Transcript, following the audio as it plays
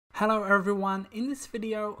Hello everyone, in this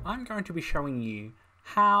video I'm going to be showing you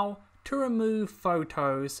how to remove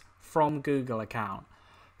photos from Google account.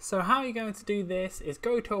 So how you're going to do this is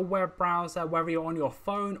go to a web browser, whether you're on your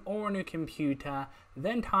phone or on your computer,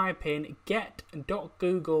 then type in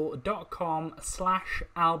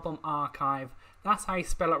get.google.com/album archive. That's how you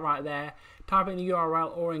spell it right there. Type in the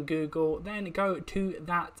URL or in Google, then go to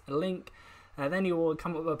that link. Then you will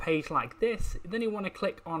come up with a page like this. Then you want to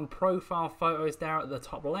click on profile photos there at the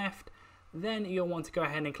top left. Then you'll want to go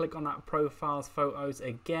ahead and click on that profiles photos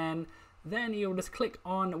again. Then you'll just click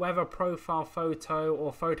on whether profile photo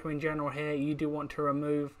or photo in general here you do want to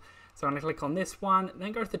remove. So I'm going to click on this one,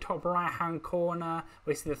 then go to the top right hand corner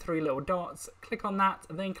where you see the three little dots. Click on that,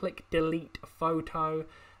 then click delete photo.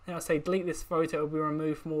 Then I'll say delete this photo, it will be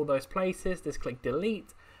removed from all those places. Just click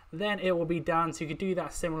delete. Then it will be done. So you could do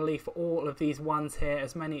that similarly for all of these ones here,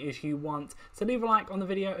 as many as you want. So leave a like on the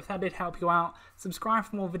video if that did help you out. Subscribe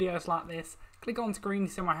for more videos like this. Click on screen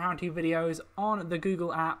to see my how-to videos on the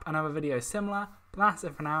Google app and other videos similar. But that's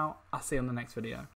it for now. I'll see you on the next video.